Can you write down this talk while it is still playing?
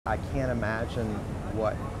I can't imagine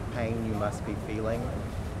what pain you must be feeling.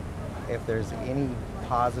 If there's any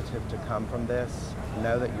positive to come from this,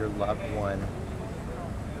 know that your loved one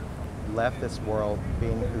left this world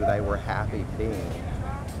being who they were happy being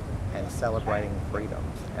and celebrating freedom.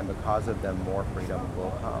 And because of them, more freedom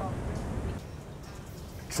will come.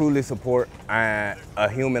 Truly support. A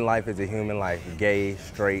human life is a human life. Gay,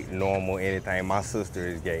 straight, normal, anything. My sister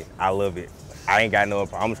is gay. I love it. I ain't got no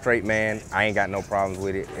problem. I'm a straight man. I ain't got no problems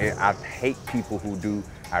with it. And I hate people who do.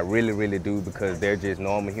 I really, really do, because they're just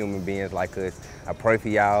normal human beings like us. I pray for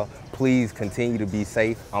y'all. Please continue to be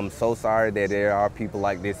safe. I'm so sorry that there are people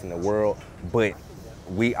like this in the world, but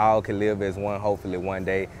we all can live as one, hopefully one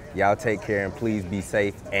day. Y'all take care and please be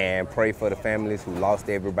safe, and pray for the families who lost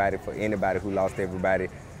everybody, for anybody who lost everybody.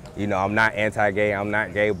 You know, I'm not anti-gay, I'm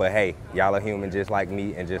not gay, but hey, y'all are human just like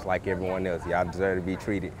me and just like everyone else. Y'all deserve to be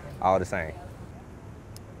treated all the same.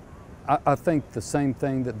 I think the same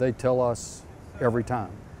thing that they tell us every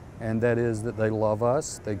time, and that is that they love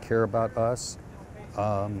us, they care about us,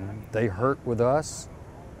 they hurt with us.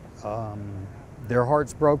 Their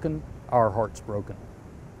heart's broken, our heart's broken.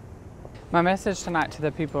 My message tonight to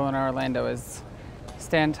the people in Orlando is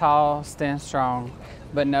stand tall, stand strong,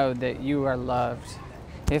 but know that you are loved.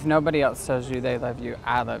 If nobody else tells you they love you,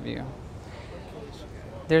 I love you.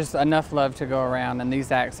 There's enough love to go around, and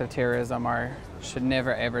these acts of terrorism should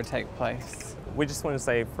never ever take place. We just want to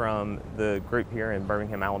say from the group here in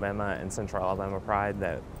Birmingham, Alabama and Central Alabama Pride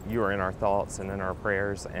that you are in our thoughts and in our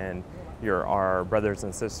prayers, and you're our brothers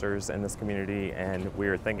and sisters in this community, and we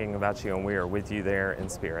are thinking about you and we are with you there in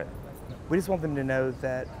spirit. We just want them to know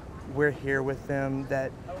that we're here with them,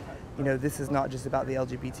 that this is not just about the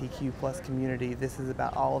LGBTQ plus community, this is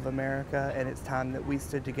about all of America, and it's time that we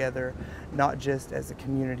stood together, not just as a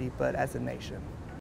community, but as a nation.